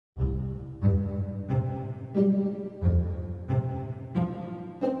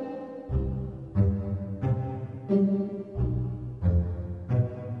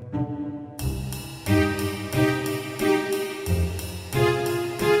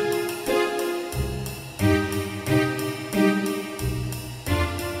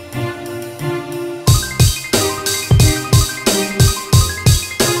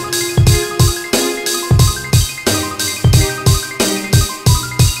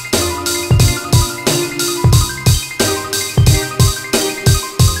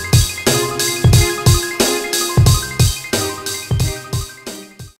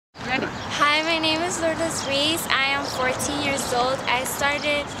I am 14 years old. I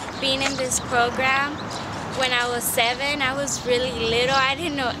started being in this program when I was 7. I was really little. I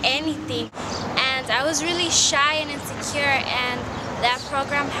didn't know anything. And I was really shy and insecure, and that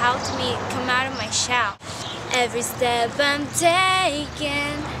program helped me come out of my shell. Every step I'm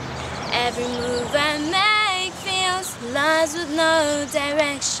taking, every move I make feels lost with no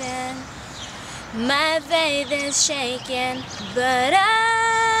direction. My faith is shaking, but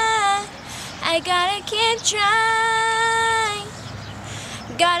I gotta keep trying.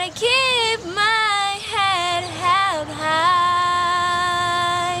 Gotta keep my head held high.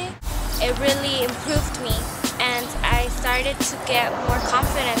 It really improved me, and I started to get more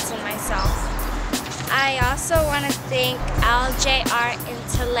confidence in myself. I also want to thank LJR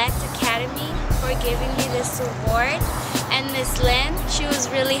Intellect Academy for giving me this award. And Miss Lynn, she was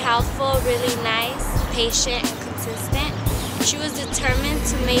really helpful, really nice, patient, and consistent. She was determined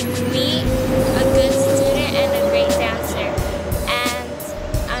to make me a good student and a great dancer. And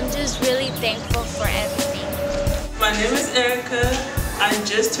I'm just really thankful for everything. My name is Erica. I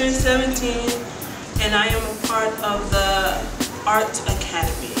just turned 17, and I am a part of the Art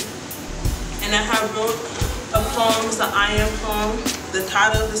Academy. And I have wrote a poem, it's an I Am poem. The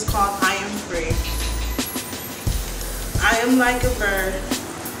title is called I Am Free. I am like a bird.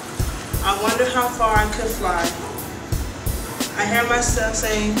 I wonder how far I could fly. I hear myself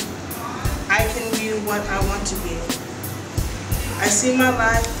saying, I can be what I want to be. I see my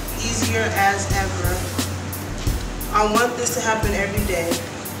life easier as ever. I want this to happen every day.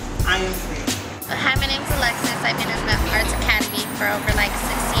 I am free. Hi, my name is Alexis. I've been in the Arts Academy for over like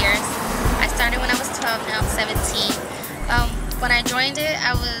 6 years. I started when I was 12, now I'm 17. When I joined it,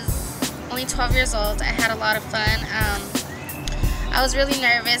 I was only 12 years old. I had a lot of fun. I was really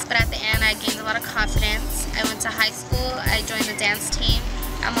nervous, but at the end I gained a lot of confidence. I went to high school, I joined the dance team.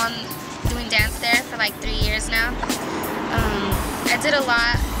 I'm doing dance there for like 3 years now. I did a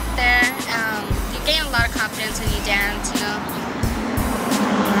lot there. You gain a lot of confidence when you dance, you know.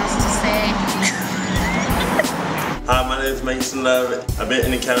 What else to say? Hi, my name is Mason Love. I've been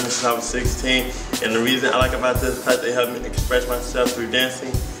in the academy since I was 16, and the reason I like about this is that they help me express myself through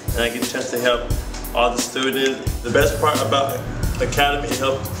dancing, and I get a chance to help all the students. The best part about the academy is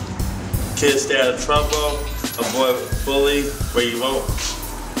help kids stay out of trouble, avoid bullying where you won't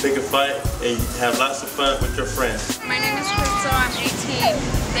pick a fight, and you have lots of fun with your friends. My name is Crystal, I'm 18.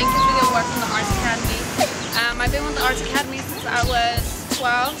 Thank you for the award from the Arts Academy. I've been with the Arts Academy since I was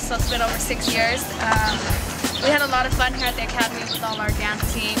 12, so it's been over 6 years. We had a lot of fun here at the Academy with all our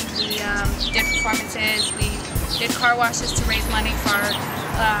dance team. We did performances, we did car washes to raise money for our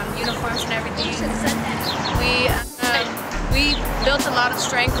uniforms and everything. We built a lot of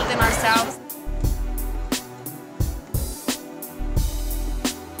strength within ourselves.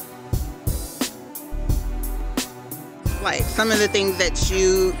 Like some of the things that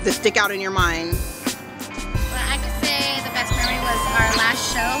stick out in your mind. Well, I could say the best memory was our last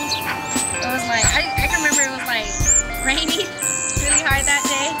show. It was like, I can remember it was like rainy really hard that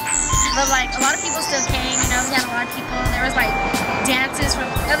day. But like a lot of people still came, you know, we had a lot of people. There was like dances from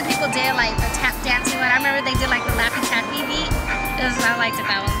other people did like the tap dancing one. I remember they did like the Laffy Taffy beat. I liked it,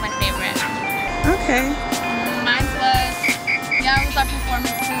 that one was my favorite. Okay. Mine was, yeah, it was our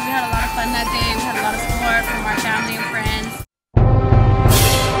performances. We had a lot of fun that day. We had a lot of support from our family and friends.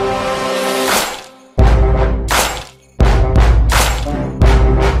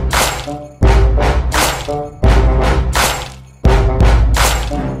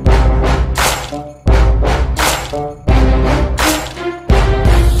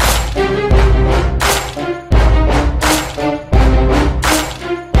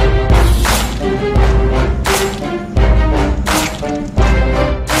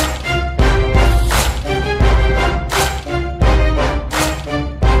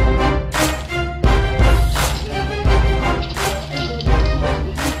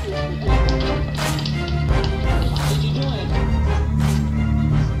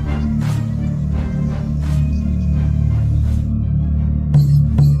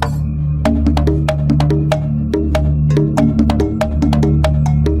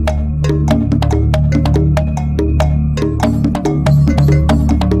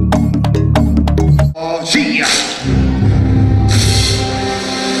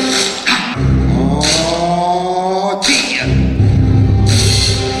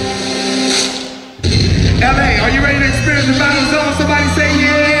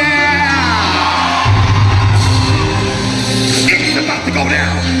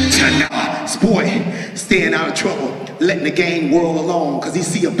 down tonight. Boy, staying out of trouble, letting the gang whirl along, cause he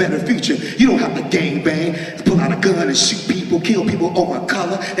see a better future. You don't have to gang bang, pull out a gun and shoot people, kill people over a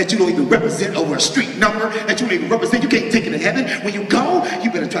color that you don't even represent, over a street number that you don't even represent. You can't take it to heaven. When you go,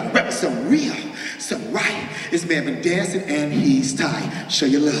 you better try to represent something real, something right. This man been dancing and he's tight. Show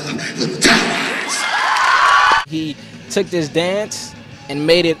your love, little tigers. He took this dance and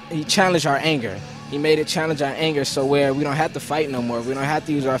made it, he challenged our anger. He made it challenge our anger, so where we don't have to fight no more. We don't have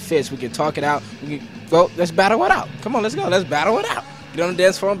to use our fists. We can talk it out. We can go, let's battle it out. Come on, let's go. Let's battle it out. Get on the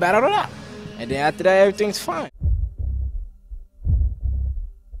dance floor and battle it out. And then after that, everything's fine.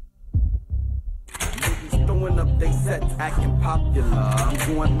 Throwing up they sets, acting popular. I'm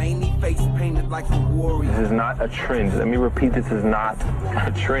doing mainly face painted like a warrior. This is not a trend. Let me repeat, this is not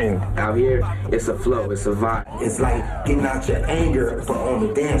a trend. Out here, it's a flow, it's a vibe. It's like getting out your anger for on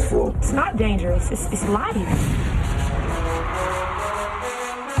the dance floor. It's not dangerous, it's life.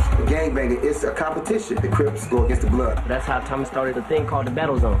 Gangbanging, it's a competition. The Crips go against the Blood. That's how Thomas started a thing called the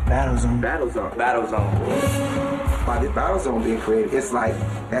Battle Zone. Battle Zone. Battle Zone. Battle Zone. By this Battle Zone being created, it's like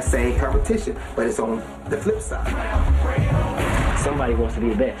that same competition, but it's on the flip side. Somebody wants to be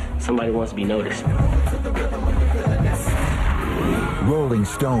the best. Somebody wants to be noticed. Rolling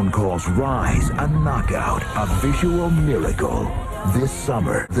Stone calls Rise a knockout, a visual miracle. This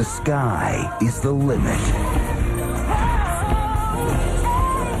summer, the sky is the limit.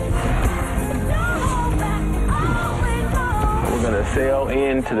 We're going to sail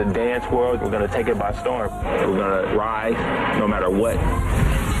into the dance world. We're going to take it by storm. We're going to rise no matter what.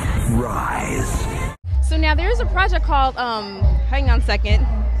 Rise. So now there's a project called, hang on a second,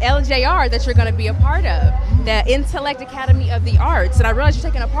 LJR that you're going to be a part of, the Intellect Academy of the Arts. And I realize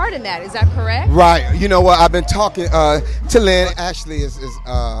you're taking a part in that. Is that correct? Right. You know what? I've been talking to Lynn. Actually, is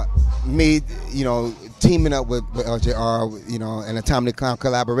me, you know, teaming up with LJR, you know, and a Timely Clown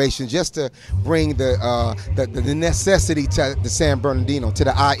collaboration just to bring the necessity to the San Bernardino, to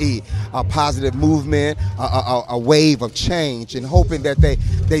the IE, a positive movement, a wave of change, and hoping that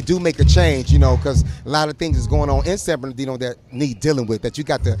they do make a change, you know, because a lot of things is going on in San Bernardino that need dealing with, that you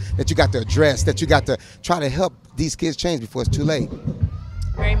got to address, that you got to try to help these kids change before it's too late.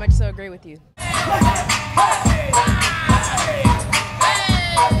 Very much so agree with you.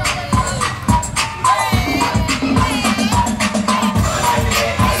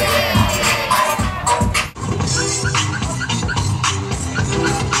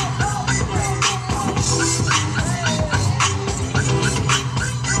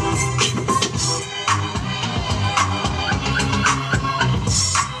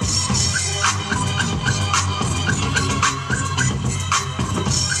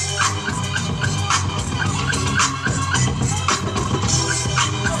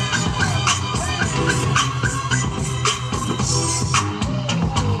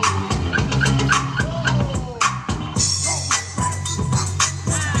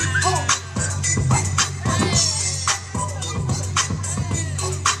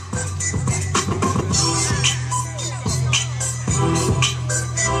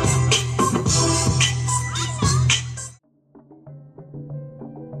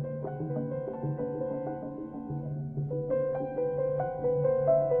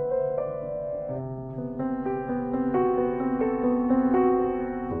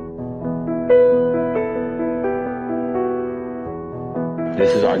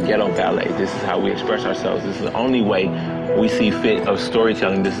 This is our ghetto ballet. This is how we express ourselves. This is the only way we see fit of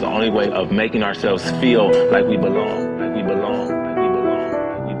storytelling. This is the only way of making ourselves feel like we belong, like we belong, like we belong,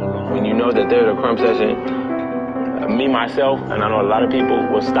 like we belong. When you know that there's a crumb session, me, myself, and I know a lot of people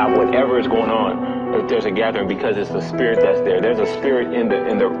will stop whatever is going on if there's a gathering, because it's the spirit that's there. There's a spirit in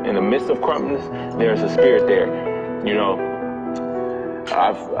the midst of crumbness. There's a spirit there. You know,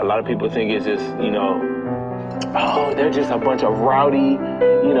 a lot of people think it's just, you know, oh, they're just a bunch of rowdy,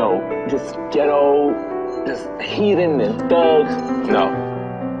 you know, just ghetto, just heathen and thugs. No.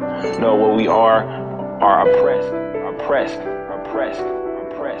 No, what we are oppressed, oppressed, oppressed,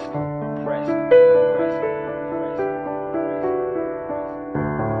 oppressed, oppressed, oppressed.